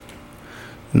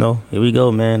Here we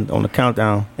go, man. On the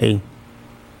countdown. Hey,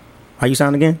 how you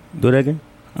sound again? Do that again.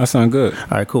 I sound good.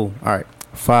 All right, cool. All right,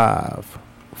 5,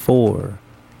 4,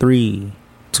 3,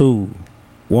 2,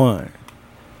 1.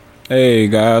 Hey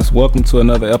guys, welcome to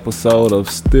another episode of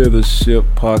Steer the Ship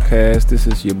Podcast. This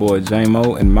is your boy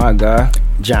J-Mo and my guy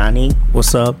Johnny.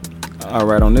 What's up? All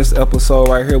right, on this episode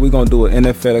right here, we're gonna do an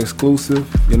NFL exclusive.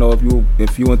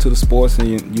 If you into the sports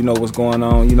and you know what's going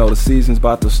on, the season's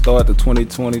about to start, the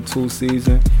 2022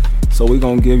 season. So we're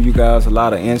gonna give you guys a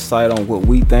lot of insight on what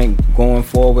we think going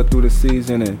forward through the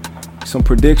season and some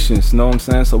predictions. Know what I'm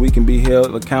saying? So we can be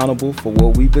held accountable for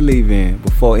what we believe in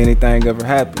before anything ever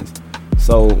happens.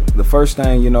 So the first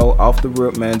thing, off the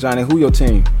rip, man, Johnny, who your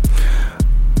team?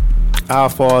 Our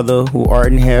Father who art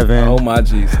in heaven. Oh my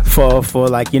Jesus. For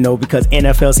because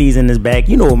NFL season is back.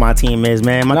 You know what my team is,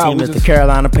 man. My team is the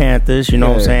Carolina Panthers. You know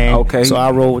what I'm saying? Okay. So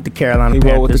I roll with the Carolina Panthers.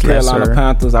 He roll with the Carolina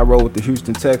Panthers. I roll with the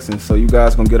Houston Texans. So you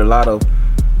guys gonna get a lot of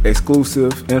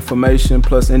exclusive information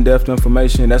plus in-depth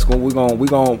information. That's what we're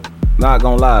gonna not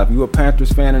gonna lie. If you a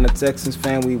Panthers fan and a Texans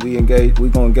fan, we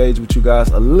gonna engage with you guys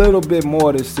a little bit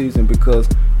more this season because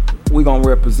we gonna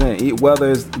represent,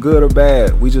 whether it's good or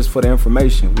bad. We just for the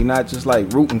information. We not just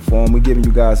like rooting for them. We giving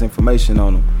you guys information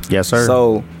on them. Yes, sir.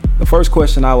 So the first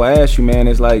question I will ask you, man,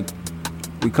 is like,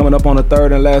 we coming up on the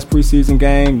third and last preseason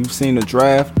game. You've seen the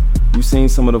draft. You've seen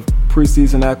some of the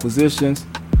preseason acquisitions.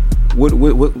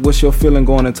 What's your feeling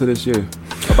going into this year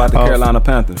about the Carolina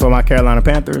Panthers? For my Carolina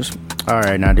Panthers? All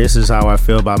right, now this is how I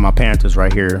feel about my Panthers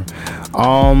right here.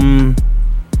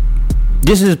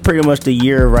 This is pretty much the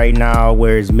year right now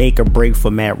where it's make or break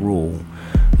for Matt Rule.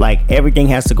 Like, everything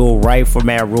has to go right for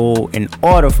Matt Rule in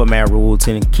order for Matt Rule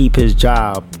to keep his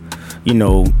job,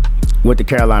 with the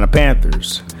Carolina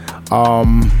Panthers.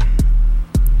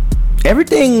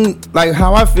 Everything, like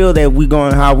how I feel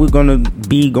that how we're gonna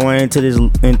be going into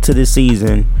this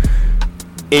season,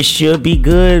 it should be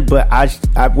good, but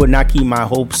I would not keep my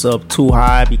hopes up too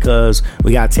high because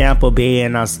we got Tampa Bay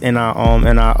in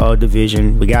our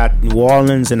division. We got New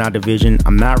Orleans in our division.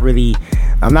 I'm not really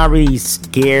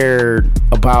scared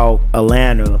about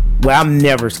Atlanta. Well, I'm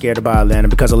never scared about Atlanta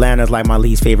because Atlanta is like my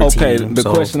least favorite team. Okay, the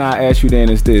question I ask you then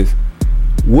is this: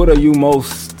 What do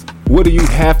you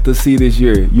have to see this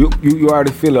year? You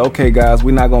already feel it. Okay, guys,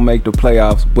 we're not gonna make the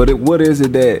playoffs, but what is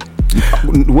it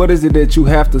that you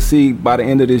have to see by the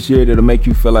end of this year that'll make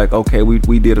you feel like, okay,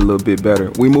 we did a little bit better?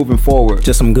 We moving forward.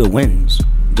 Just some good wins.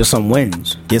 Just some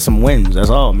wins. Get some wins. That's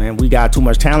all, man. We got too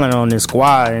much talent on this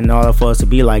squad in order for us to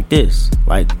be like this.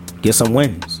 Like, get some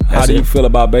wins. How do you feel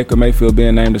about Baker Mayfield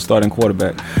being named the starting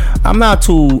quarterback? I'm not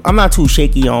too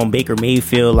shaky on Baker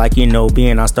Mayfield,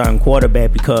 being our starting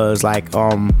quarterback because,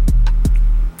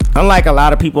 unlike a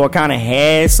lot of people, I kind of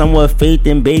had somewhat faith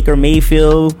in Baker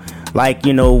Mayfield.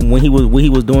 When he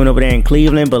was doing over there in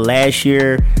Cleveland, but last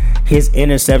year his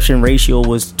interception ratio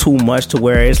was too much to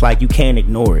where it's like you can't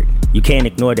ignore it. You can't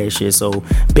ignore that shit. So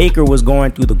Baker was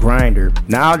going through the grinder.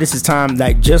 Now this is time,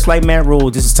 just like Matt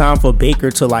Rule, this is time for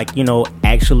Baker to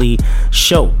actually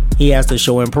show. He has to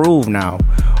show and prove now.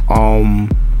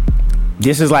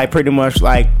 This is pretty much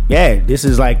this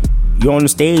is you're on the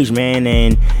stage, man,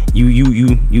 and you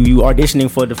auditioning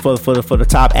for the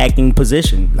top acting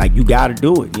position. Like, you got to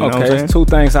do it. You know what I'm saying? Two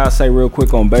things I'll say real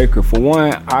quick on Baker. For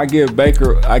one, I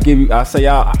say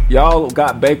y'all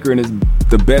got Baker and it's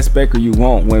the best Baker you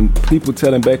want. When people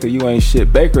telling Baker you ain't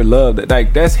shit, Baker loved it.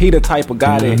 Like, he the type of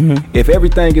guy that if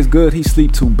everything is good, he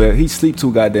sleep too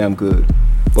goddamn good.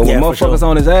 But when motherfuckers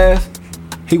on his ass,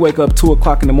 he wake up 2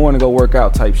 o'clock in the morning, go work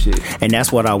out type shit. And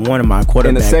that's what I wanted my quarterback.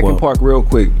 And the second part, real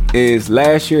quick, is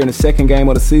last year in the second game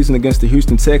of the season against the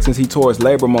Houston Texans, he tore his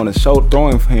labrum on his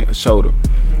throwing shoulder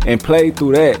and played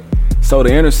through that. So the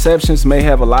interceptions may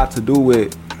have a lot to do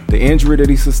with the injury that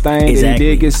he sustained. Exactly. And he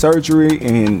did get surgery,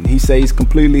 and he says he's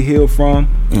completely healed from.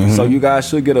 Mm-hmm. So you guys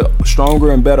should get a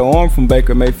stronger and better arm from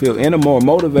Baker Mayfield and a more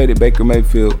motivated Baker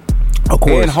Mayfield. Of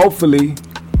course. And hopefully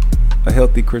a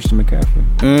healthy Christian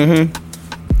McCaffrey. Mm-hmm.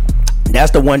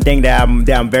 That's the one thing that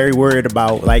I'm very worried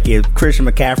about. Like, if Christian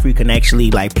McCaffrey can actually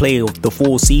play the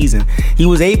full season. He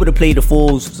was able to play the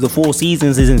full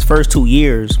seasons in his first 2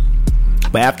 years,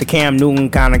 but after Cam Newton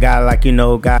kind of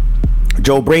got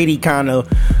Joe Brady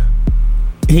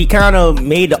he kind of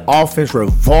made the offense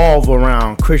revolve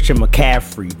around Christian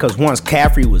McCaffrey, because once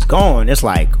McCaffrey was gone, it's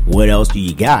like, what else do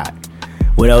you got?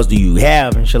 What else do you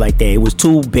have and shit like that? It was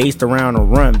too based around a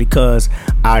run, because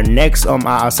our next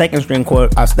our second string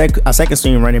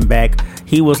running back,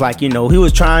 he was he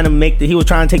was trying to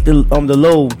take the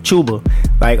load, Chuba.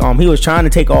 He was trying to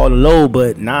take all the load,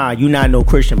 but nah, you not no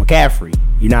Christian McCaffrey.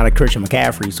 You're not a Christian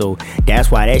McCaffrey, so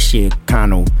that's why that shit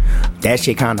kind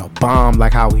of bombed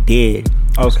like how we did.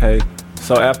 Okay.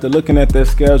 So after looking at their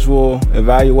schedule,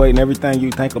 evaluating everything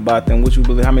you think about them, what you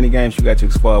believe? How many games you got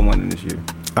your squad winning this year?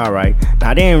 All right.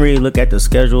 Now, I didn't really look at the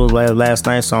schedule last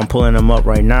night, so I'm pulling them up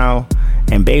right now.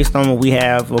 And based on what we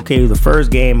have, okay, the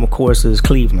first game, of course, is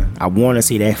Cleveland. I want to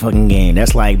see that fucking game.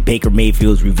 That's like Baker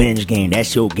Mayfield's revenge game.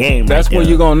 That's your game. That's right when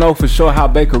you're going to know for sure how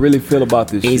Baker really feel about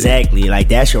this Exactly. Like,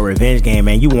 that's your revenge game,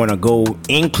 man. You want to go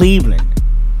in Cleveland.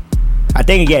 I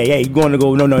think, yeah, you're going to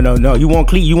go, no. You want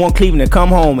Cleveland to come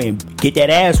home and get that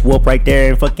ass whoop right there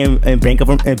in fucking Bank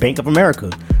of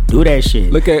America. Do that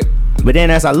shit. But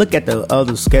then as I look at the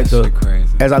other schedule,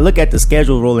 as I look at the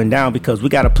schedule rolling down, because we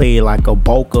got to play like a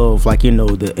bulk of like, the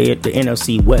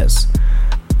NFC West.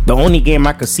 The only game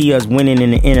I could see us winning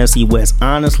in the NFC West,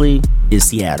 honestly, is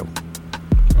Seattle.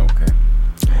 Okay.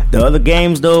 The other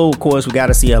games, though, of course, we got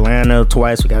to see Atlanta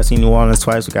twice. We got to see New Orleans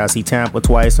twice. We got to see Tampa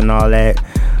twice and all that.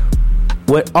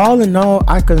 But all in all,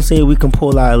 I can say we can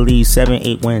pull out at least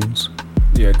 7-8 wins.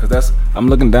 Yeah, because I'm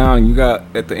looking down. You got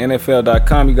at the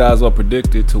NFL.com, you guys are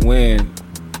projected to win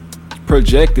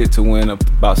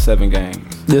about 7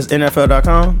 games. This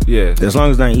NFL.com? Yeah. As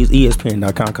long as it's not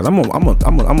ESPN.com, because I'm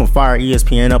gonna fire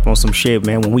ESPN up on some shit,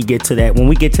 man. When we get to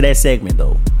that segment,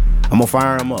 though, I'm gonna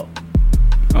fire them up.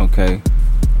 Okay.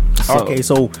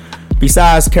 So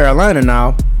besides Carolina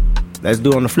now, let's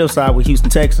do on the flip side with Houston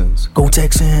Texans. Go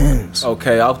Texans!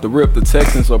 Okay, off the rip, the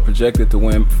Texans are projected to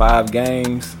win 5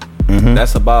 games. Mm-hmm.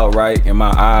 That's about right in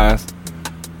my eyes.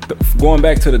 Going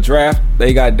back to the draft,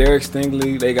 they got Derek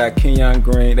Stingley, they got Kenyon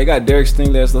Green. They got Derek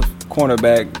Stingley as the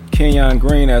cornerback, Kenyon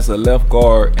Green as a left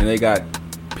guard, and they got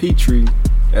Petrie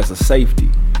as a safety.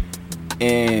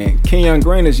 And Kenyon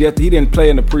Green he didn't play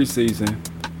in the preseason.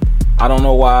 I don't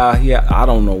know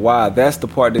why. That's the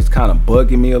part that's kind of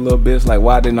bugging me a little bit. It's like,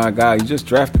 why didn't our guy? You just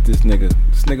drafted this nigga.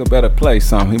 This nigga better play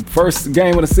something. First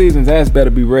game of the season, his ass better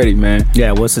be ready, man.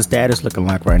 Yeah, what's his status looking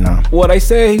like right now? Well, they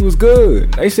said he was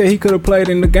good. They said he could have played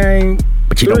in the game.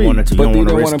 But you don't want to. But you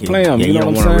don't want to play him. Yeah, you know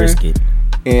don't what I'm saying? Risk it.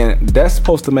 And that's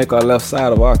supposed to make our left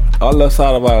side of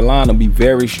our line be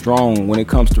very strong when it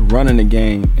comes to running the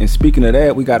game. And speaking of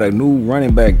that, we got a new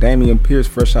running back, Dameon Pierce,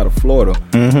 fresh out of Florida.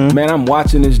 Mm-hmm. Man, I'm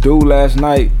watching this dude last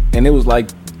night, and it was like,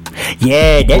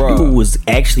 yeah, that dude was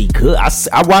actually good. I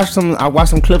watched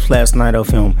some clips last night of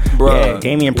him. Bruh, yeah,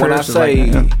 Dameon Pierce. When I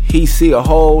say he see a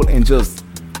hole and just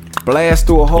blast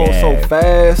through a hole so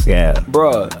fast,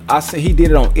 bruh, I say he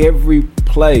did it on every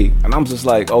play, and I'm just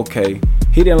like, okay.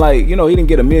 He didn't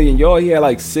get a million yards. He had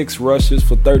like 6 rushes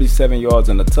for 37 yards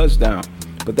and a touchdown.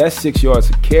 But that's 6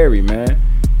 yards to carry, man.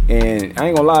 And I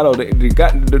ain't gonna lie though,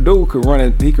 the dude could run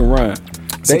it. He can run.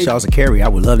 6 yards to carry. I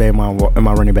would love that in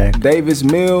my running back. Davis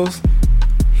Mills,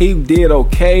 he did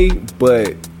okay,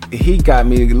 but he got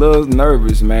me a little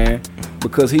nervous, man,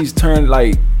 because he's turned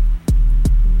like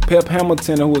Pep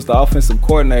Hamilton, who was the offensive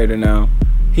coordinator now.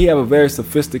 He have a very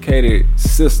sophisticated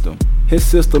system. His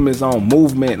system is on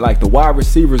movement. Like the wide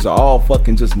receivers are all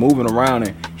fucking just moving around,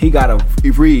 and he gotta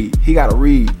read.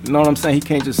 You know what I'm saying? He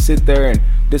can't just sit there and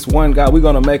this one guy, we're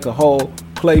gonna make a whole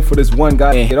play for this one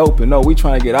guy and get open. No, we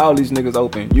trying to get all these niggas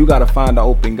open. You gotta find the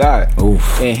open guy.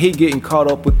 Oof. And he getting caught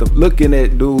up with the looking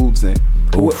at dudes and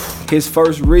his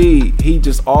first read. He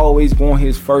just always want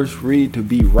his first read to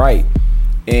be right.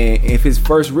 And if his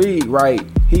first read right,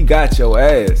 he got your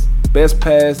ass. Best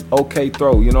pass, okay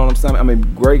throw. You know what I'm saying? I mean,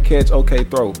 great catch, okay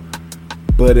throw.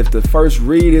 But if the first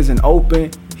read isn't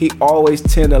open, he always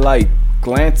tend to like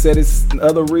glance at his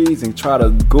other reads and try to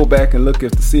go back and look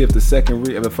to see if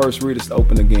the first read is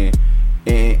open again.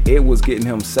 And it was getting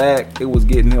him sacked. It was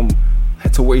getting him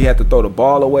to where he had to throw the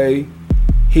ball away.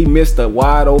 He missed a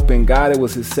wide open guy that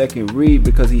was his second read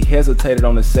because he hesitated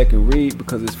on the second read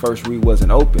because his first read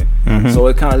wasn't open. Mm-hmm. So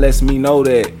it kind of lets me know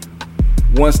that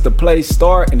once the plays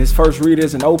start and his first read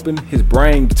isn't open, his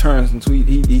brain turns into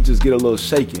he just get a little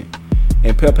shaken.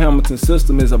 And Pep Hamilton's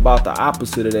system is about the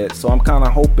opposite of that. So I'm kind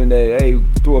of hoping that, hey,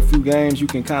 through a few games, you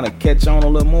can kind of catch on a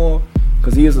little more.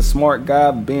 Because he is a smart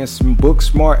guy, being book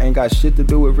smart, ain't got shit to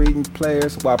do with reading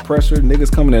players. While pressure,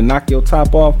 niggas coming to knock your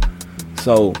top off.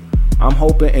 So I'm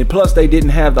hoping. And plus, they didn't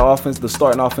have the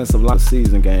starting offensive line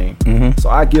season game. Mm-hmm. So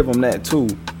I give him that too.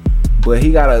 But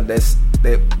he gotta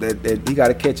he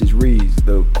gotta catch his reads.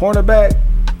 The cornerback,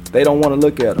 they don't want to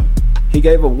look at him. He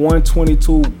gave a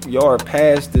 122-yard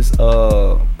pass this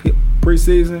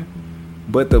preseason,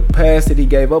 but the pass that he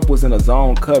gave up was in a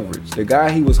zone coverage. The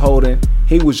guy he was holding,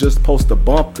 he was just supposed to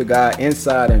bump the guy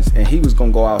inside, and he was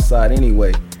gonna go outside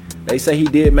anyway. They say he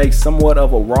did make somewhat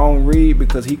of a wrong read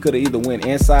because he could have either went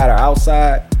inside or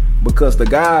outside because the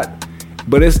guy,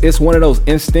 But it's one of those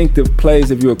instinctive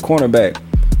plays if you're a cornerback.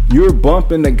 You're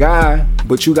bumping the guy,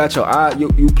 but you got your eye.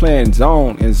 You playing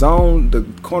zone. In zone, the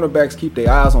cornerbacks keep their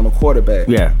eyes on the quarterback.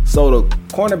 Yeah. So the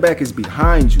cornerback is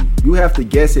behind you. You have to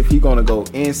guess if he's gonna go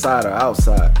inside or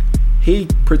outside. He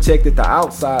protected the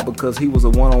outside because he was a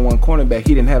one-on-one cornerback.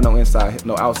 He didn't have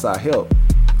no outside help.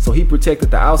 So he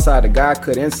protected the outside. The guy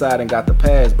cut inside and got the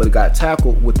pass, but it got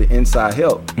tackled with the inside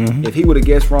help. Mm-hmm. If he would have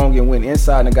guessed wrong and went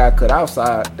inside and the guy cut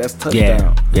outside, that's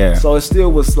touchdown. Yeah. So it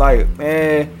still was like,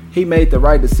 man, he made the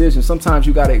right decision. Sometimes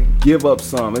you got to give up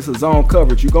some. It's a zone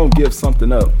coverage. You're going to give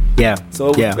something up. Yeah.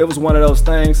 So it was one of those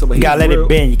things. So, you got to let it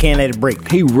bend. You can't let it break.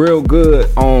 He real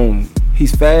good on,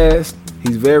 he's fast.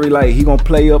 He's very he going to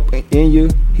play up in you.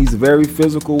 He's very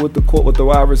physical with the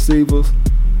wide receivers.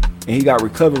 And he got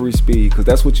recovery speed because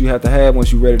that's what you have to have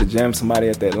once you're ready to jam somebody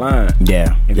at that line.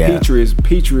 Yeah. And Petrie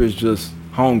is just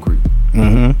hungry.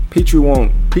 Mm-hmm.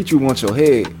 Petrie wants your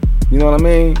head. You know what I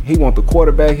mean? He want the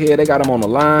quarterback head. They got him on the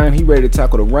line. He ready to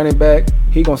tackle the running back.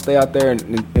 He gonna stay out there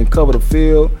and cover the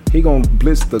field. He gonna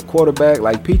blitz the quarterback.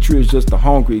 Like Petrie is just a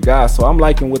hungry guy. So I'm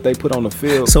liking what they put on the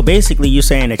field. So basically, you're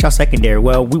saying that y'all secondary.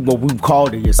 Well, we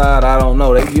called it your side. I don't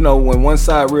know. They, when one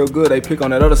side real good, they pick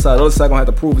on that other side. The other side gonna have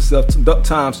to prove itself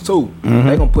times two. Mm-hmm.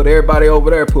 They gonna put everybody over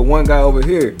there, put one guy over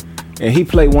here, and he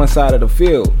play one side of the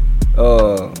field.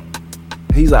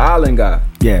 He's an island guy.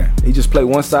 Yeah. He just played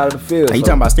one side of the field. You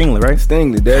talking about Stingley, right?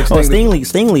 Derek Stingley.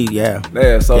 Stingley, yeah.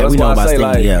 Yeah, so that's we know why about I say,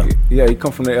 Stingley, yeah, he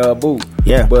come from the boot.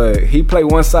 Yeah. But he played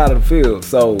one side of the field.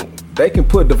 So they can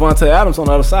put Devontae Adams on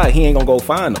the other side. He ain't going to go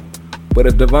find him. But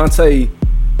if Devontae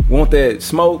want that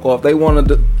smoke, or if they want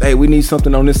to, hey, we need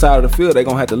something on this side of the field, they're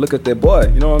going to have to look at that boy.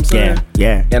 You know what I'm saying?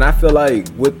 Yeah. And I feel like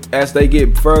as they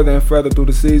get further and further through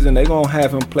the season, they're going to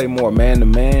have him play more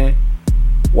man-to-man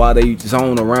while they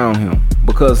zone around him.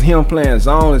 Because him playing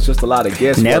zone is just a lot of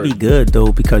guesswork. And that'll be good,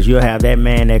 though, because you'll have that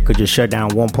man that could just shut down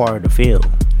one part of the field.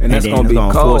 And that's going to be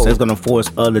cold. It's going to force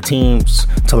other teams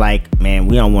to, man,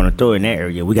 we don't want to throw in that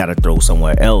area. We got to throw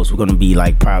somewhere else. We're going to be,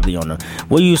 probably on the...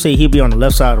 What do you say? He'll be on the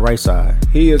left side or the right side?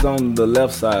 He is on the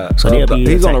left side. So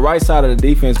he's on the right side of the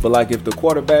defense, but, if the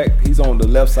quarterback, he's on the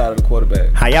left side of the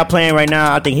quarterback. How y'all playing right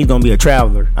now, I think he's going to be a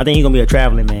traveler. I think he's going to be a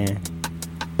traveling man.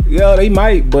 Yeah, they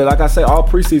might, but like I say, all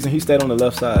preseason, he stayed on the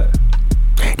left side.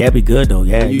 That'd be good, though,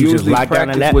 yeah. You just lock down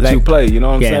that left what you play, you know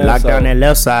what I'm saying? Yeah, lock down that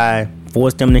left side,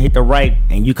 force them to hit the right,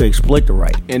 and you could exploit the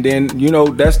right. And then,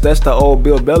 that's the old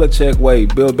Bill Belichick way.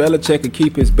 Bill Belichick could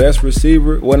keep his best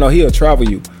receiver. Well, no, he'll travel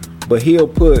you, but he'll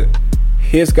put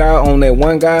his guy on that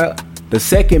one guy. The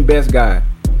second best guy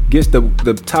gets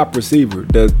the top receiver.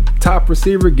 The top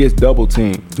receiver gets double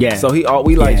team. Yeah. So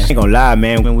we like. I ain't gonna lie,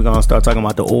 man. When we're gonna start talking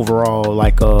about the overall,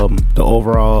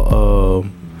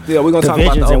 yeah, we're gonna talk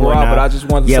about the overall, but I just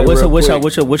wanted to say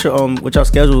what's your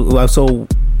schedule? So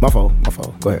my fault.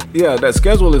 Go ahead. Yeah, that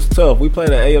schedule is tough. We play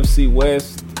the AFC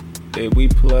West, and we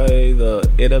play the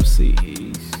NFC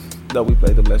East. No, we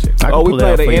play the last year. We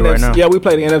play the NFC. Right, yeah, we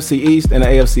play the NFC East and the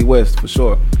AFC West for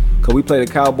sure. Cause we play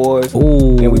the Cowboys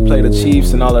and we play the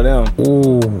Chiefs and all of them.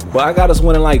 Ooh. But I got us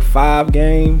winning 5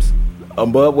 games.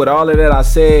 But with all of that I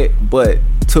said, but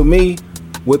to me,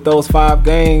 with those 5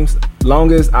 games,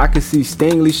 long as I can see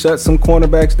Stingley shut some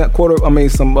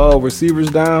some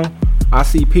receivers down. I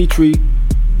see Petrie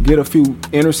get a few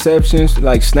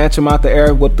interceptions, snatch them out the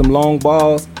air with them long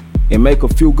balls and make a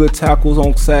few good tackles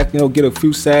on sack, get a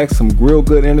few sacks, some real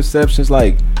good interceptions,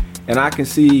 and I can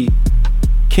see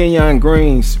Kenyon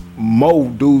Green's mow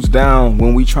dudes down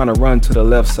when we trying to run to the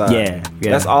left side. Yeah.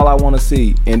 That's all I want to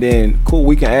see. And then, cool,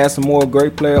 we can add some more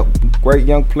great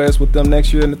young players with them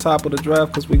next year in the top of the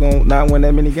draft because we're going to not win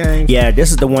that many games. Yeah,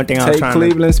 this is the one thing I was trying to... Take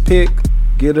Cleveland's pick,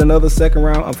 get another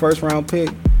first round pick,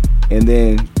 and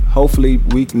then hopefully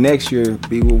next year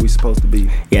be what we're supposed to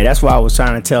be. Yeah, that's why I was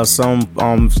trying to tell some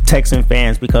Texan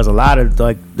fans, because a lot of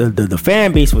the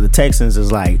fan base for the Texans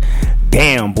is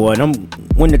damn, boy,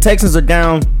 when the Texans are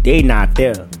down, they not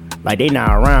there. They not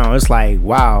around. It's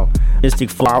wow.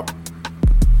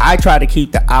 I try to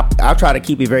keep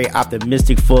it very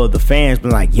optimistic for the fans,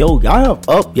 but y'all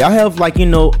have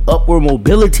upward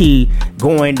mobility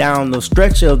going down the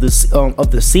stretch of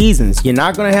the seasons. You're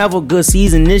not gonna have a good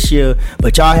season this year,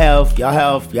 but y'all have But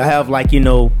y'all have a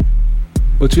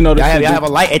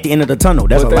light at the end of the tunnel.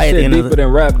 That's a light at the end of the... deeper than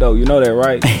rap, though. You know that,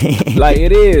 right?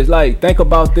 It is. Think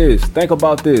about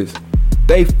this.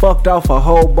 They fucked off a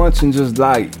whole bunch in just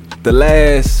the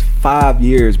last 5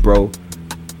 years, bro.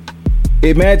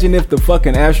 Imagine if the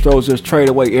fucking Astros just trade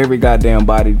away every goddamn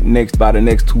body by the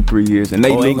next 2-3 years, and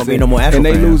they ain't gonna be no more Astros and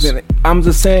they fans. losing. I'm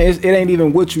just saying, it ain't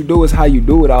even what you do; it's how you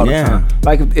do it all the time.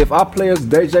 Like if our players,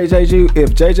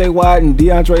 if J.J. Watt and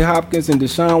DeAndre Hopkins and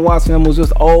Deshaun Watson was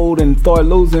just old and started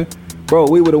losing, bro,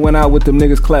 we would have went out with them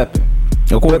niggas clapping.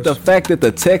 Of course. But the fact that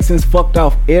the Texans fucked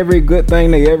off every good thing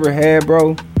they ever had,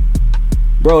 bro,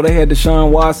 they had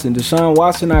Deshaun Watson. Deshaun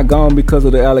Watson not gone because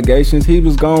of the allegations. He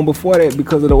was gone before that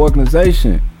because of the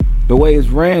organization. The way it's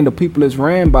ran, the people it's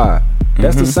ran by.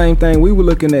 That's the same thing we were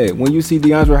looking at. When you see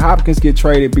DeAndre Hopkins get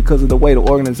traded because of the way the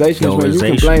organization is ran, you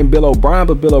can blame Bill O'Brien,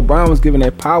 but Bill O'Brien was given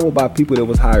that power by people that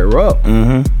was higher up.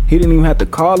 He didn't even have to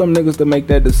call them niggas to make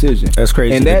that decision. That's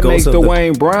crazy. And that makes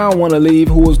Dwayne Brown want to leave,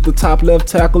 who was the top left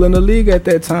tackle in the league at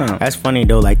that time. That's funny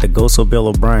though, like the ghost of Bill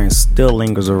O'Brien still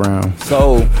lingers around.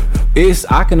 So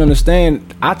I can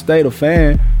understand. I stayed a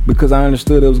fan because I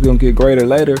understood it was gonna get greater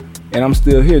later, and I'm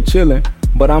still here chilling.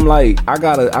 But I'm like, I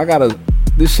gotta.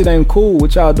 This shit ain't cool.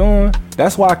 What y'all doing?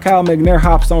 That's why Kyle McNair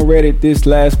hops on Reddit this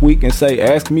last week and say,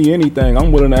 "Ask me anything.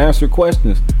 I'm willing to answer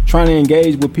questions." Trying to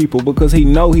engage with people because he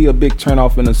know he a big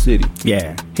turnoff in the city.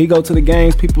 Yeah. He go to the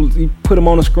games. People, he put him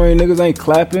on the screen. Niggas ain't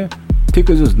clapping.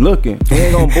 People just looking. He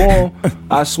ain't gonna boo him.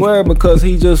 I swear, because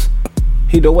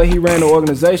the way he ran the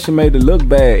organization made it look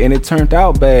bad, and it turned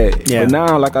out bad. Yeah. But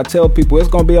now, like I tell people, it's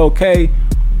gonna be okay.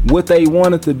 What they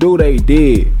wanted to do, they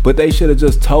did. But they should have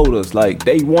just told us. Like,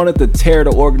 they wanted to tear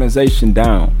the organization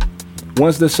down.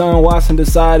 Once Deshaun Watson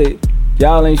decided,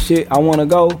 y'all ain't shit, I want to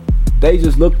go, they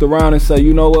just looked around and said,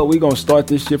 you know what, we going to start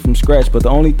this shit from scratch. But the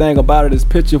only thing about it is,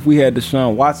 picture if we had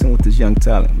Deshaun Watson with this young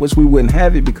talent, which we wouldn't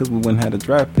have it because we wouldn't have the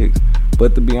draft picks.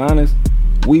 But to be honest,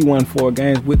 we won 4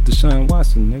 games with Deshaun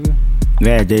Watson, nigga.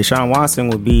 Yeah, Deshaun Watson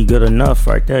would be good enough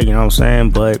right there, you know what I'm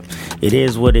saying? But it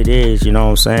is what it is, you know what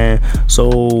I'm saying?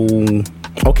 So,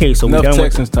 okay, so enough we done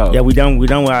Texans with talk. Yeah, we done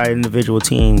with our individual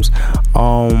teams.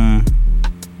 I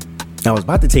was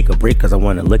about to take a break because I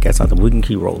wanted to look at something. We can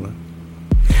keep rolling.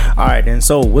 All right, then.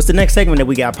 So, what's the next segment that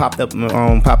we got popping up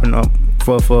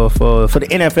for the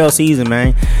NFL season,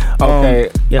 man?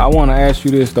 Okay, yeah. I want to ask you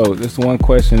this though. This one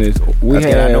question is: Let's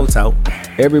get our notes out.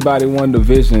 Everybody won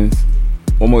divisions.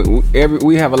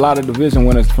 We have a lot of division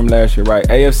winners from last year, right?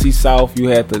 AFC South, you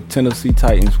had the Tennessee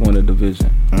Titans win the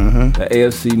division. The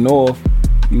AFC North,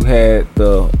 you had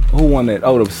who won that?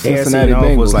 Oh, the Cincinnati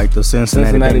Bengals. Was like the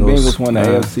Cincinnati Bengals won the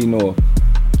AFC North.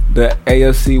 The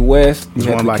AFC West, you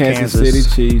had the Kansas City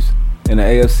Chiefs, and the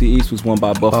AFC East was won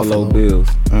by Buffalo Bills.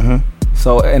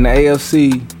 So in the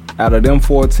AFC, out of them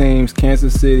 4 teams,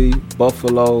 Kansas City,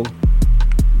 Buffalo,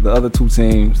 the other 2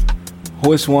 teams,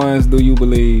 which ones do you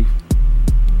believe?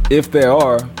 If there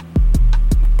are,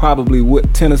 probably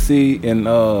with Tennessee and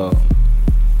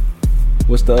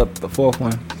what's the 4th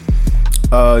one?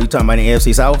 You talking about the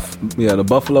AFC South? Yeah, the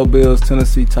Buffalo Bills,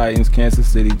 Tennessee Titans, Kansas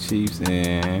City Chiefs,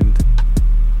 and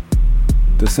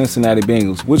the Cincinnati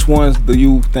Bengals. Which ones do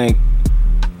you think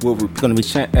will going to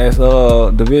be as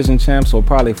division champs, or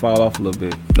probably fall off a little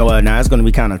bit? No, now it's going to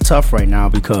be kind of tough right now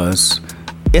because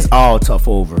it's all tough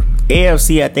over.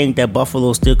 AFC, I think that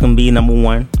Buffalo still can be number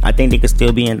 1. I think they could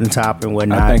still be in the top and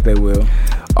whatnot. I think they will.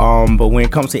 But when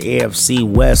it comes to AFC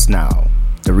West now,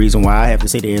 the reason why I have to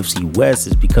say the AFC West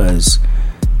is because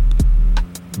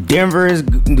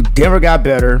Denver got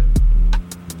better.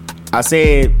 I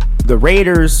said the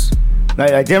Raiders,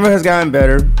 like Denver has gotten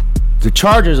better. The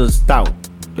Chargers are stout.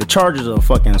 The Chargers are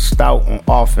fucking stout on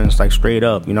offense, like straight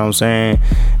up. You know what I'm saying?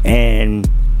 And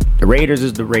the Raiders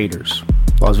is the Raiders.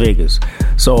 Las Vegas.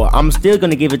 So I'm still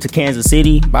going to give it to Kansas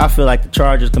City, but I feel like the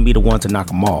Chargers can be the one to knock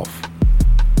them off.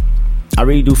 I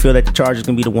really do feel that the Chargers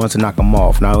can be the ones to knock them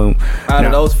off. Now, out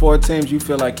of those 4 teams, you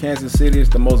feel like Kansas City is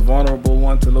the most vulnerable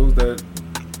one to lose that?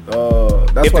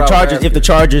 That's if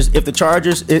the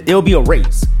Chargers, it'll be a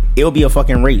race. It'll be a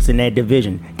fucking race in that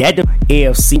division.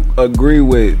 AFC. Agree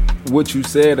with what you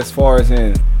said as far as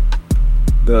in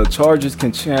the Chargers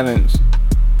can challenge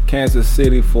Kansas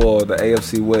City for the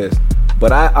AFC West.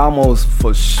 But I almost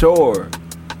for sure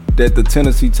that the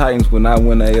Tennessee Titans will not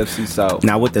win the AFC South.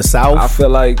 Now with the South, I feel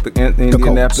like the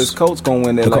Indianapolis Colts gonna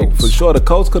win that. Like for sure, the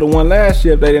Colts could have won last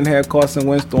year if they didn't have Carson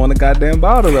Wentz throwing the goddamn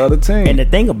ball to the other team. And the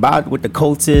thing about with the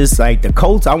Colts is, like the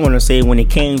Colts, I want to say when it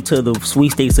came to the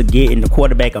sweepstakes of getting the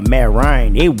quarterback of Matt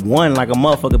Ryan, they won like a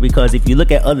motherfucker. Because if you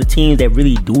look at other teams that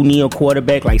really do need a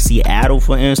quarterback, like Seattle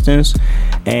for instance,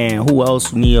 and who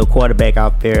else need a quarterback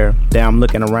out there that I'm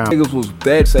looking around. Niggas was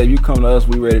that say, you come to us,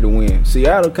 we ready to win.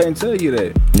 Seattle can't tell you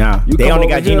that. Nah, they only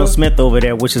got Geno Smith over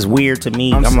there, which is weird to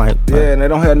me. I'm like, yeah, and they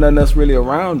don't have nothing else really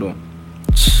around them.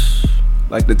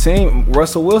 Like the team,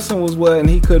 Russell Wilson was what, and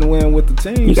he couldn't win with the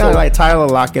team. You got like Tyler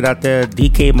Lockett out there,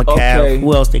 DK Metcalf. Okay.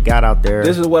 Who else they got out there?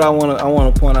 This is what I want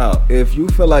to point out. If you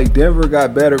feel like Denver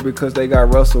got better because they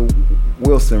got Russell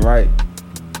Wilson, right?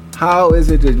 How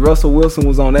is it that Russell Wilson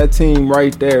was on that team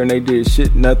right there and they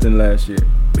did nothing last year?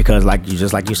 Because like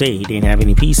you say, he didn't have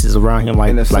any pieces around him.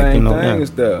 Like, and the same thing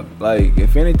is there. Like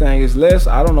if anything is less,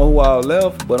 I don't know who all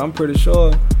left, but I'm pretty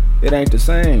sure it ain't the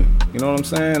same. You know what I'm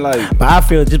saying? Like, but I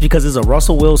feel just because it's a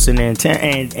Russell Wilson and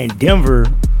Denver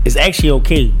is actually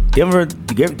okay.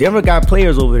 Denver got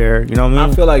players over there. You know what I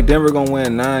mean? I feel like Denver gonna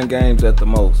win 9 games at the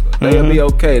most. They'll be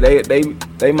okay.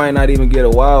 They might not even get a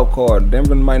wild card.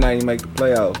 Denver might not even make the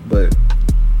playoffs, but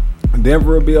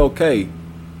Denver will be okay.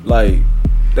 Like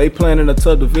they playing in a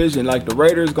tough division. Like the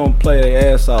Raiders gonna play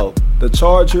their ass out. The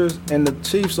Chargers and the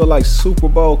Chiefs are like Super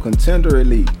Bowl contender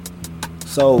elite.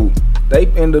 So they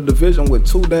in the division with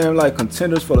 2 damn like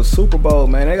contenders for the Super Bowl,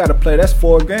 man. They got to play. That's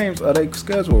 4 games of their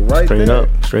schedule right there.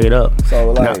 Straight up.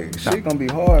 So like, shit gonna be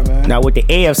hard, man. Now with the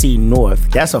AFC North,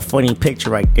 that's a funny picture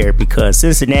right there because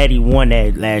Cincinnati won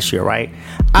that last year, right?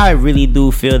 I really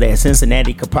do feel that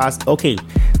Cincinnati could possibly. Okay,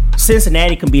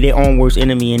 Cincinnati can be their own worst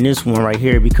enemy in this one right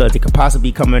here because they could possibly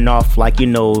be coming off like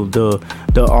the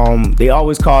they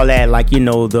always call that like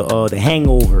the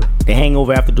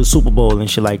hangover after the Super Bowl and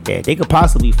shit like that. They could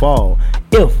possibly fall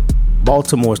if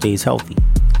Baltimore stays healthy.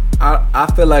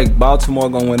 I feel like Baltimore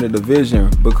gonna win the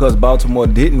division because Baltimore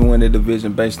didn't win the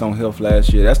division based on health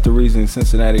last year. That's the reason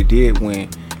Cincinnati did win.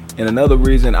 And another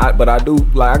reason, I got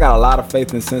a lot of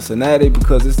faith in Cincinnati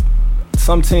because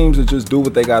some teams will just do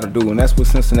what they got to do, and that's what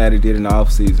Cincinnati did in the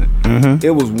offseason. It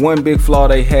was one big flaw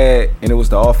they had, and it was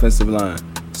the offensive line.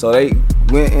 So they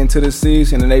went into the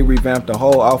season and they revamped the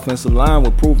whole offensive line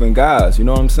with proven guys. You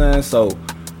know what I'm saying? So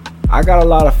I got a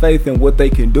lot of faith in what they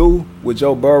can do with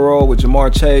Joe Burrow, with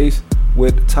Jamar Chase,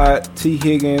 with T.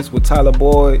 Higgins, with Tyler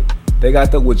Boyd. They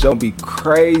got that with Joe. Be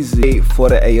crazy for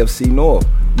the AFC North.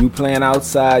 You playing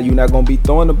outside, you're not gonna be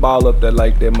throwing the ball up there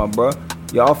like that, my bro.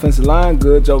 Your offensive line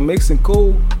good, Joe Mixon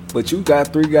cool, but you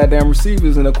got 3 goddamn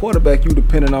receivers and a quarterback you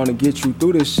depending on to get you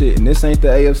through this shit. And this ain't the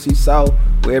AFC South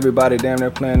where everybody damn near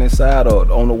playing inside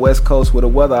or on the West Coast where the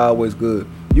weather always good.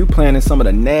 You playing in some of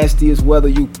the nastiest weather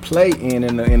you play in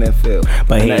the NFL.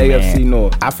 But in the AFC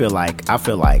North. I feel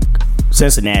like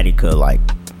Cincinnati could like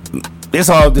it's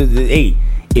all hey,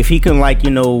 if he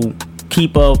can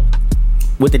keep up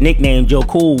with the nickname Joe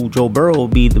Cool, Joe Burrow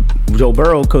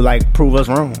could like prove us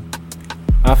wrong.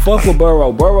 I fuck with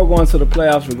Burrow. Burrow going to the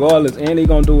playoffs regardless, and he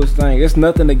gonna do his thing. It's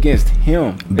nothing against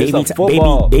him. It's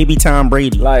football. Baby Tom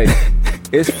Brady. Like,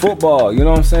 it's football. You know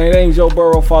what I'm saying? It ain't Joe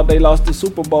Burrow's fault they lost the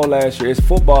Super Bowl last year. It's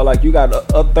football. Like, you got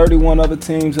 31 other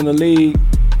teams in the league,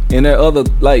 and there are other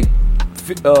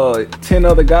 10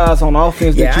 other guys on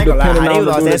offense that you depending on to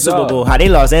do the job. How they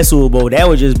lost that Super Bowl, that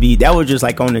was just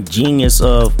like on the genius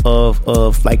of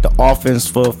like the offense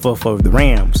for the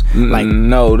Rams. Like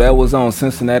no, that was on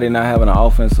Cincinnati not having an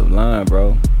offensive line,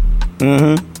 bro.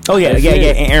 Oh yeah.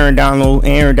 And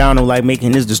Aaron Donald like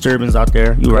making his disturbance out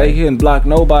there. You right? They couldn't block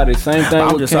nobody. Same thing.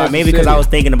 I'm just sorry, maybe because I was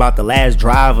thinking about the last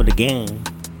drive of the game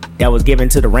that was given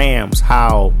to the Rams.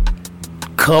 How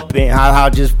Kupp and how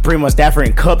just pretty much Stafford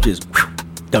and Kupp just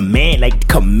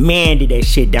commanded that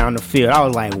shit down the field. I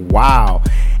was like, wow.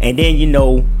 And then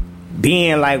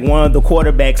being like one of the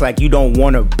quarterbacks, like you don't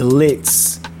want to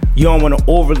blitz. You don't want to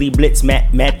overly blitz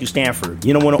Matthew Stafford.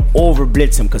 You don't want to over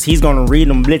blitz him because he's gonna read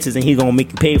them blitzes and he's gonna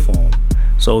make you pay for them.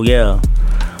 So yeah,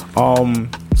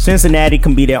 Cincinnati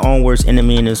can be their own worst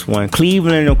enemy in this one.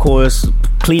 Cleveland, of course.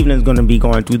 Cleveland's gonna be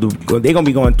going through they're gonna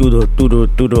be going through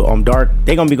the dark.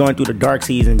 They're gonna be going through the dark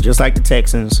season just like the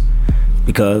Texans.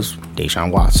 Because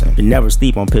Deshaun Watson. You never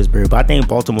sleep on Pittsburgh, but I think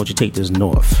Baltimore should take this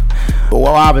north. Well,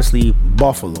 obviously,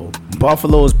 Buffalo.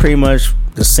 Buffalo is pretty much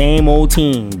the same old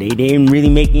team. They didn't really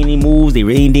make any moves. They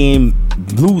really didn't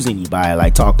lose anybody.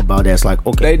 Like, talk about that's like,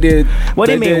 okay. They did. Well,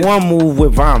 they made one move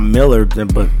with Von Miller,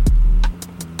 but...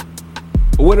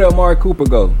 Where did Amari Cooper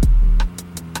go?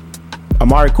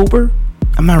 Amari Cooper?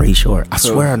 I'm not really sure. I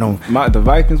swear I know. The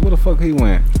Vikings, where the fuck he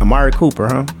went? Amari Cooper,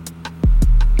 huh?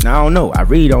 I don't know. I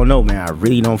really don't know, man. I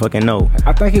really don't fucking know.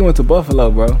 I think he went to Buffalo,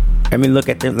 bro. Let me look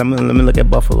at them. Let me look at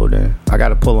Buffalo then. I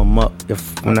gotta pull them up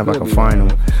whenever I can find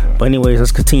them. But anyways,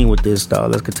 let's continue with this,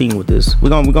 dog. Let's continue with this. We're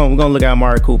gonna look at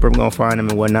Amari Cooper. We're gonna find him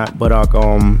and whatnot. But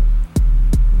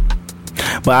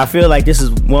But I feel like this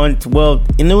is one. Well,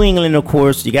 in New England, of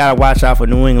course, you gotta watch out for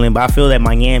New England. But I feel that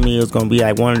Miami is gonna be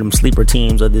like one of them sleeper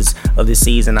teams of this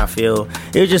season. I feel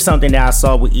it was just something that I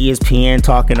saw with ESPN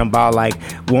talking about, like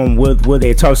when would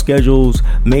their tough schedules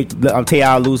make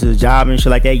T.I. lose his job and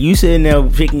shit like that. You sitting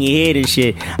there shaking your head and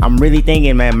shit. I'm really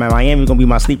thinking, man, Miami gonna be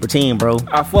my sleeper team, bro.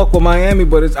 I fuck with Miami,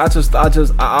 but I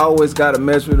always gotta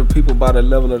measure the people by the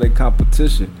level of their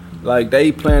competition. Like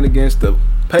they playing against the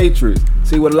Patriots.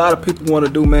 See what a lot of people want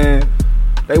to do, man.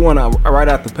 They want to write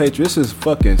out the Patriots. This is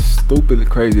fucking stupid and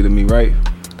crazy to me, right?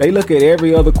 They look at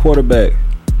every other quarterback,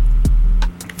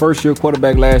 first year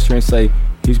quarterback last year, and say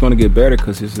he's going to get better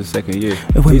because it's his second year.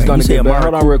 He's going to get better.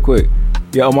 Hold on, real quick.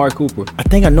 Yeah, Amari Cooper. I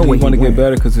think I know what he's going to get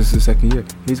better because it's his second year.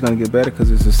 He's going to get better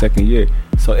because it's his second year.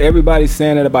 So everybody's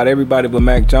saying that about everybody but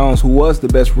Mac Jones, who was the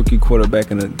best rookie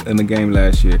quarterback in the game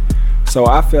last year. So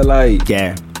I feel like,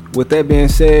 yeah. With that being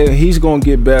said, he's going to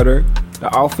get better. The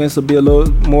offense will be a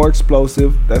little more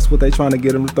explosive. That's what they're trying to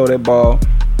get him to throw that ball.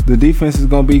 The defense is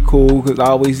going to be cool because it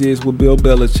always is with Bill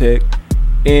Belichick.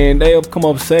 And they'll come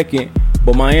up second.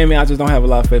 But Miami, I just don't have a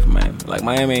lot of faith in Miami. Like,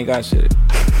 Miami ain't got shit.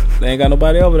 They ain't got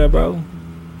nobody over there, bro.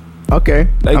 Okay,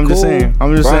 they I'm cool. just saying.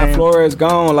 Brian Flores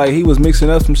gone. Like, he was mixing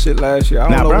up some shit last year.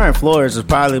 Now, Brian Flores has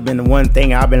probably been the one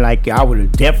thing I've been like, I would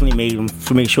have definitely made them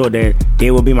to make sure that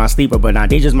they will be my sleeper. But now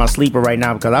they just my sleeper right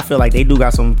now because I feel like they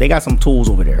got some tools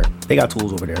over there. They got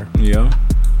tools over there. Yeah.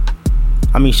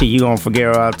 I mean, shit, you gonna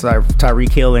forget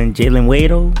Tyreek Hill and Jalen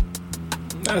Waddle?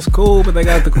 That's cool, but they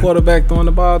got the quarterback throwing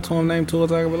the ball to him named Tua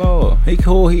Tagovailoa. He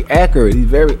cool, he accurate. He's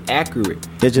very accurate.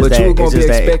 But you're going to be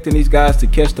expecting these guys to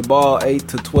catch the ball 8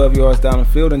 to 12 yards down the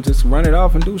field and just run it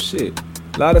off and do shit.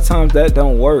 A lot of times that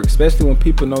don't work, especially when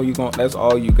people know that's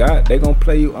all you got. They going to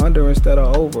play you under instead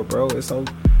of over, bro. It's so,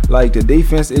 like, the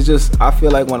defense is just, I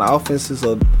feel like when the offenses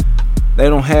they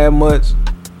don't have much,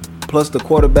 plus the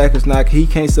quarterback is not, he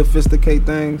can't sophisticate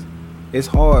things, it's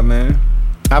hard, man.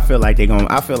 I feel like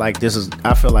this is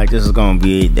gonna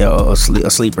be a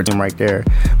sleeper team right there.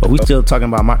 But we still talking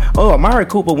about Amari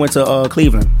Cooper went to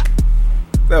Cleveland.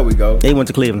 There we go. They went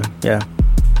to Cleveland. Yeah.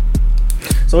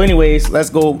 So, anyways, let's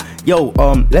go. Yo,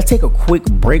 let's take a quick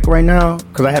break right now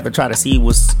because I have to try to see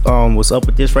what's up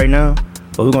with this right now.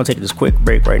 But we're gonna take this quick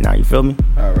break right now. You feel me?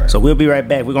 All right. So we'll be right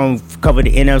back. We're gonna cover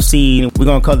the NFC. We're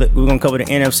gonna cover the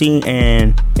NFC,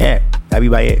 and yeah, that'll be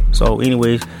about it. So,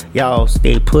 anyways, y'all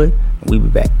stay put. We'll be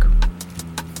back.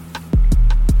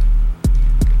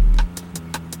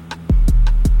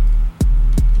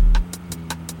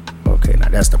 Okay, now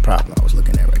that's the problem I was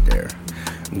looking at right there.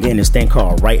 I'm getting this thing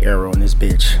called right arrow on this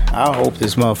bitch. I hope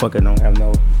this motherfucker don't have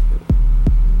no.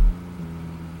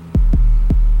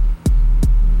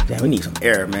 Damn, we need some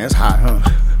air, man. It's hot, huh?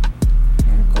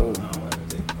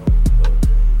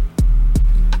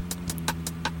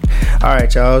 All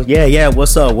right, y'all. Yeah.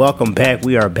 What's up? Welcome back.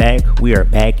 We are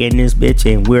back in this bitch,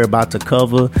 and we're about to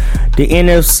cover the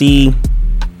NFC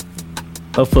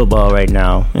of football right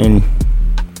now. And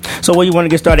so, where you want to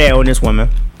get started at on this one, man?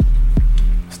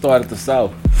 Start at the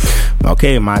South.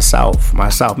 Okay, my South.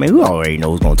 Man, we already know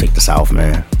who's gonna take the South,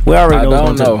 man. We already know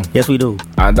who's gonna take. Yes, we do.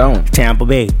 I don't. Tampa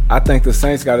Bay. I think the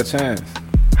Saints got a chance.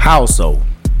 How so?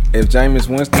 If Jameis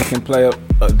Winston can play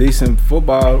a decent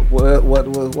football,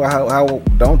 how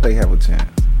don't they have a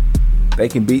chance? They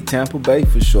can beat Tampa Bay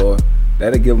for sure.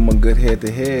 That'll give them a good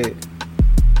head-to-head.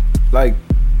 Like,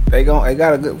 they got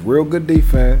a real good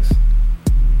defense.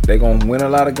 They gonna win a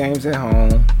lot of games at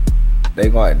home. They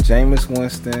got Jameis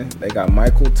Winston. They got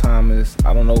Michael Thomas.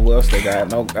 I don't know who else they got.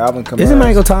 No, Alvin Kamara. Isn't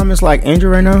Michael Thomas like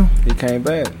injured right now? He came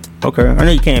back. Okay, I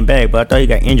know he came back, but I thought he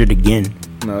got injured again.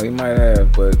 No, he might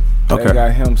have, but they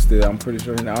got him still. I'm pretty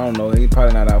sure. I don't know. He's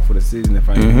probably not out for the season if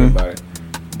I ain't heard about it.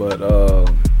 But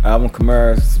Alvin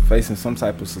Kamara's facing some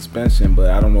type of suspension,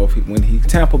 but I don't know if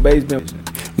Tampa Bay's been.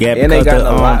 Yeah, and they got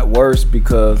a lot worse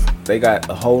because they got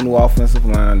a whole new offensive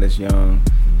line that's young.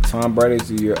 Tom Brady's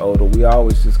a year older. We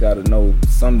always just got to know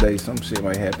someday some shit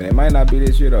might happen. It might not be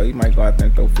this year, though. He might go out there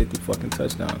and throw 50 fucking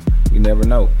touchdowns. You never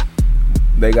know.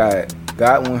 They got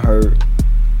Godwin hurt.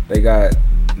 They got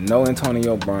no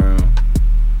Antonio Brown.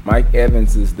 Mike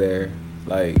Evans is there.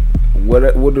 Like,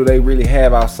 what do they really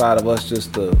have outside of us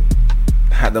just the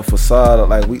facade?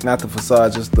 Like, not the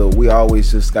facade, just we always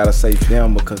just got to say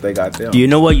them because they got them. You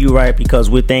know what? You're right, because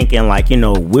we're thinking like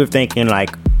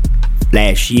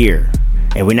last year.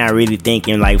 And we're not really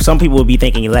thinking, like, some people will be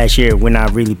thinking last year, we're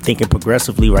not really thinking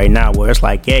progressively right now, where it's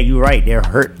like, yeah, you're right, they're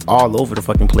hurt all over the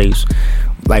fucking place.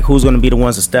 Like, who's going to be the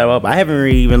ones to step up? I haven't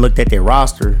really even looked at their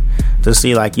roster to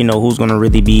see, like, who's going to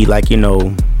really be, like,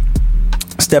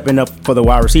 stepping up for the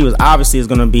wide receivers. Obviously, it's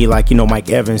going to be, like, Mike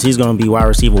Evans. He's going to be wide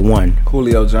receiver 1.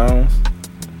 Julio Jones.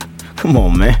 Come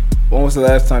on, man. When was the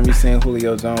last time you seen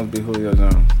Julio Jones be Julio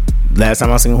Jones? Last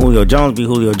time I seen Julio Jones be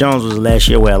Julio Jones was last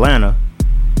year with Atlanta,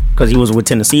 because he was with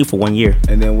Tennessee for 1 year.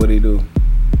 And then what'd he do?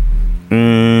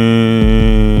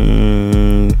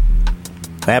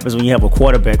 What happens when you have a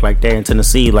quarterback like that in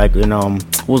Tennessee? Like,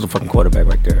 what was the fucking quarterback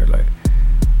right there? Like,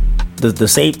 the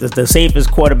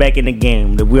safest quarterback in the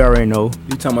game that we already know.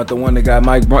 You talking about the one that got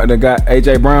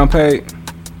AJ Brown paid?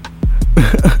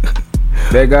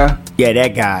 That guy? Yeah,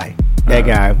 that guy. That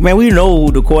guy. Man, we know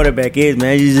who the quarterback is,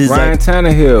 man. He's just Ryan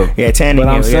Tannehill. Yeah, Tannehill. But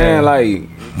I'm saying, like,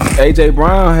 AJ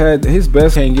Brown had his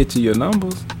best. Can't get to your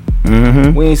numbers.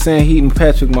 Mm-hmm. We ain't saying he and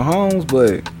Patrick Mahomes,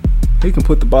 but he can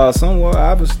put the ball somewhere,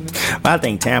 obviously. I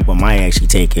think Tampa might actually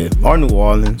take it, or New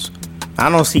Orleans. I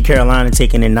don't see Carolina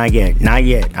taking it, not yet.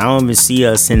 I don't even see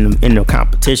us in the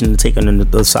competition to take it in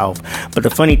the South. But the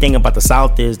funny thing about the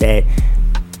South is that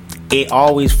it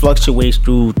always fluctuates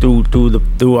through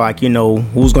like,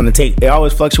 who's going to take. It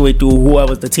always fluctuates through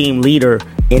whoever's the team leader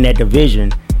in that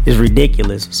division. Is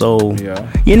ridiculous. So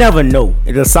you never know.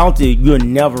 The South, you'll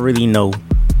never really know.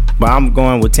 But I'm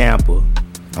going with Tampa.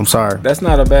 I'm sorry. That's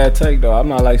not a bad take, though. I'm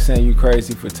not like saying you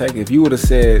crazy for taking. If you would have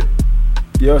said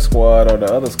your squad or the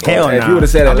other squad, hell if you would have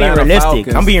said Atlanta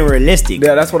Falcons, I'm being realistic.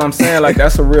 Yeah, that's what I'm saying. Like,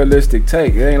 that's a realistic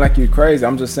take. It ain't like you crazy.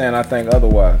 I'm just saying I think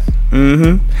otherwise.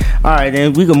 Mm-hmm. All right,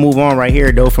 then we can move on right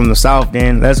here, though, from the South.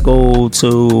 Then let's go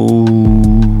to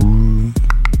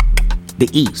the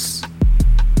East.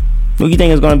 Who do you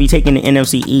think is going to be taking the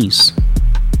NFC East?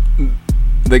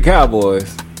 The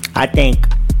Cowboys. I think,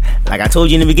 like I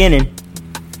told you in the beginning,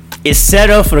 it's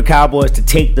set up for the Cowboys to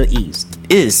take the East.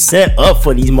 It is set up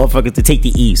for these motherfuckers to take the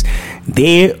East.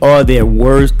 They are their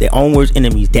own worst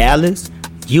enemies. Dallas,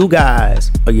 you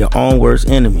guys are your own worst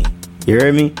enemy. You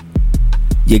hear me?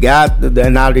 You got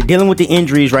now they're dealing with the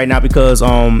injuries right now because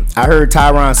I heard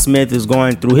Tyron Smith is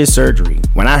going through his surgery.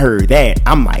 When I heard that,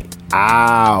 I'm like,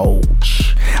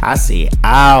 ouch. I said,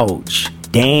 ouch.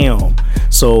 Damn.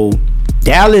 So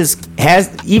Dallas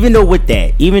has, even though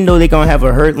they're gonna have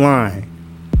a hurt line,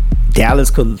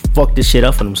 Dallas could fuck this shit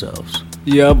up for themselves.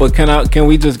 Yeah, but can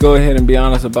we just go ahead and be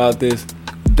honest about this?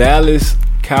 Dallas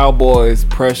Cowboys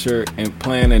pressure and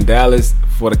playing in Dallas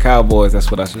for the Cowboys,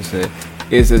 that's what I should say,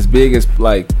 is as big as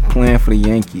like playing for the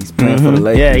Yankees, playing for the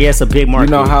Lakers. Yeah, it's a big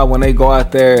market. You know how when they go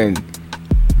out there and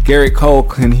Garrett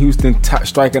Cole in Houston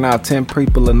striking out 10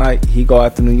 people a night, he go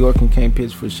out to New York and can't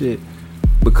pitch for shit.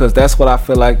 Because that's what I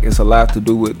feel like it's a lot to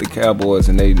do with the Cowboys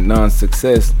and their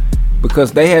non-success.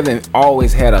 Because they haven't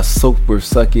always had a super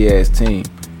sucky ass team.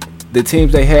 The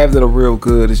teams they have that are real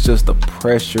good is just the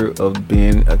pressure of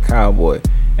being a Cowboy.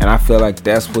 And I feel like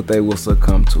that's what they will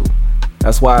succumb to.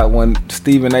 That's why when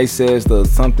Stephen A says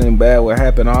something bad will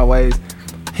happen always,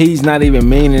 he's not even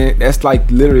meaning it. That's like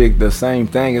literally the same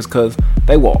thing. It's because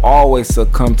they will always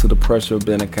succumb to the pressure of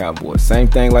being a Cowboy. Same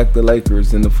thing like the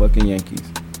Lakers and the fucking Yankees.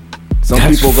 Some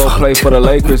people go play for the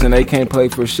Lakers and they can't play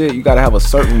for shit. You got to have a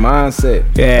certain mindset.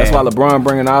 Yeah. That's why LeBron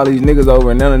bringing all these niggas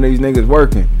over and none of these niggas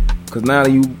working. Because now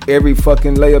every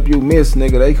fucking layup you miss,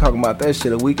 nigga, they talking about that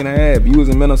shit a week and a half. You was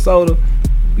in Minnesota,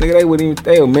 nigga,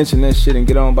 they would mention that shit and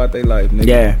get on about their life, nigga.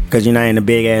 Yeah, because you're not in a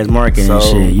big ass market and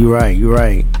shit. You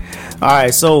right. All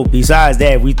right, so besides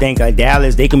that, we think like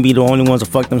Dallas, they can be the only ones to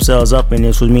fuck themselves up in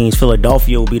this, which means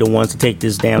Philadelphia will be the ones to take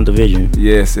this damn division.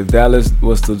 Yes, if Dallas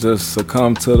was to just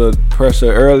succumb to the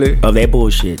pressure early of that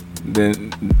bullshit,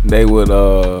 then they would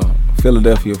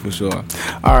Philadelphia for sure.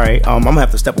 All right, I'm gonna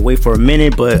have to step away for a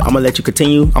minute, but I'm gonna let you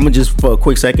continue. I'm gonna just for a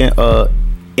quick second.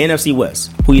 NFC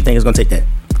West, who you think is gonna take that?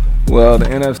 Well, the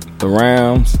NFC, the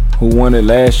Rams, who won it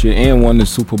last year and won the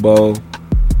Super Bowl.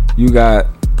 You got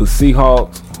the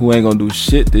Seahawks, who ain't gonna do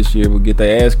shit this year, but get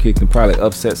their ass kicked and probably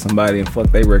upset somebody and fuck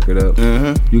their record up.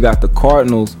 Mm-hmm. You got the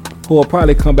Cardinals, who will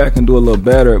probably come back and do a little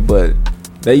better, but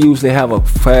they usually have a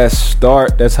fast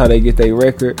start. That's how they get their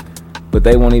record. But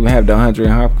they won't even have DeAndre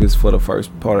Hopkins for the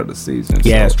first part of the season.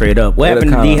 Yeah, so straight up. What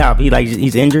happened to D-Hop?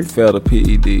 He's injured? Fell to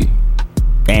PED.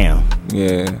 Damn.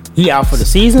 Yeah. He out for the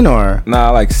season or?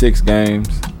 Nah, like 6 games.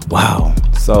 Wow.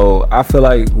 So I feel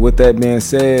like with that being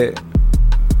said,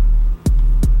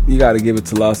 you got to give it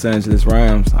to Los Angeles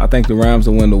Rams. I think the Rams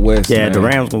will win the West. Yeah, man. The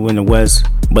Rams will win the West.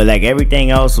 But like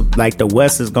everything else, like the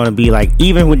West is going to be like,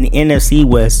 even with the NFC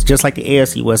West, just like the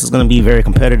AFC West, it's going to be very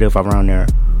competitive around there.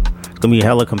 It's going to be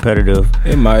hella competitive.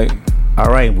 It might. All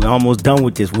right, we're almost done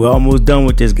with this.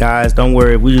 Guys. Don't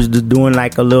worry. We're just doing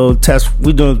like a little test.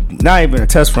 We're doing not even a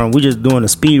test run. We're just doing a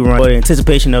speed run for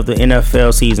anticipation of the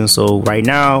NFL season. So right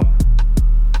now,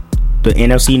 the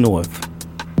NFC North.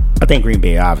 I think Green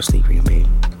Bay, obviously Green Bay.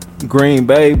 Green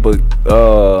Bay, but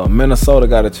Minnesota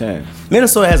got a chance.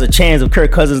 Minnesota has a chance if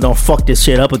Kirk Cousins don't fuck this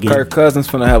shit up again. Kirk Cousins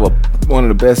finna have one of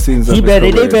the best seasons of his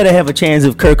They career. better have a chance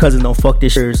if Kirk Cousins don't fuck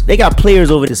this shit. They got players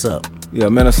over this up. Yeah,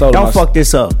 Minnesota. Don't fuck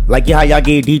this up. Like how y'all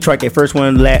gave Detroit their first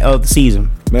one of the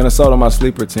season. Minnesota, my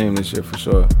sleeper team this year for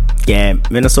sure. Yeah,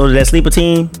 Minnesota, that sleeper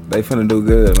team. They finna do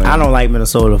good, man. I don't like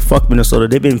Minnesota. Fuck Minnesota.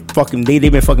 They've been fucking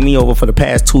me over for the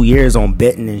past 2 years on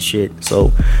betting and shit.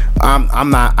 So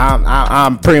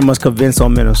I'm pretty much convinced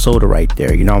on Minnesota right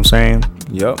there. You know what I'm saying?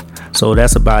 Yep. So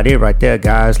that's about it right there,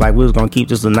 guys. Like, we was gonna keep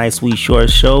this a nice, sweet, short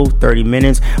show, 30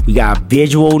 minutes. We got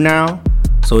visual now,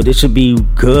 so this should be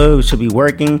good. It should be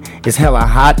working. It's hella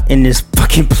hot in this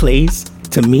fucking place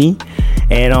to me.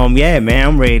 And yeah, man,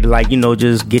 I'm ready to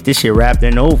just get this shit wrapped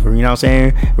and over. You know what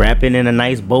I'm saying? Wrap it in a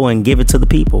nice bow and give it to the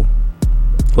people.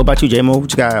 What about you, J-Mo?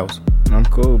 What you got else? I'm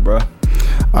cool, bro.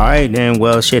 Alright then,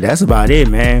 well shit, that's about it,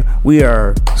 man. We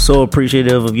are so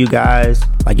appreciative of you guys,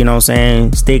 you know what I'm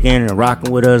saying, sticking and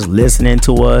rocking with us, listening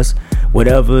to us,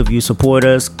 whatever. If you support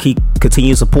us,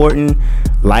 continue supporting,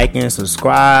 liking,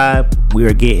 subscribe. We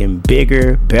are getting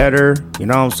bigger, better, you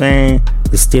know what I'm saying.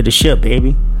 It's still the ship,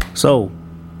 baby. So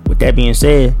with that being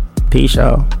said, peace,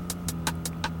 y'all.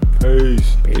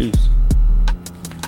 Peace. Peace.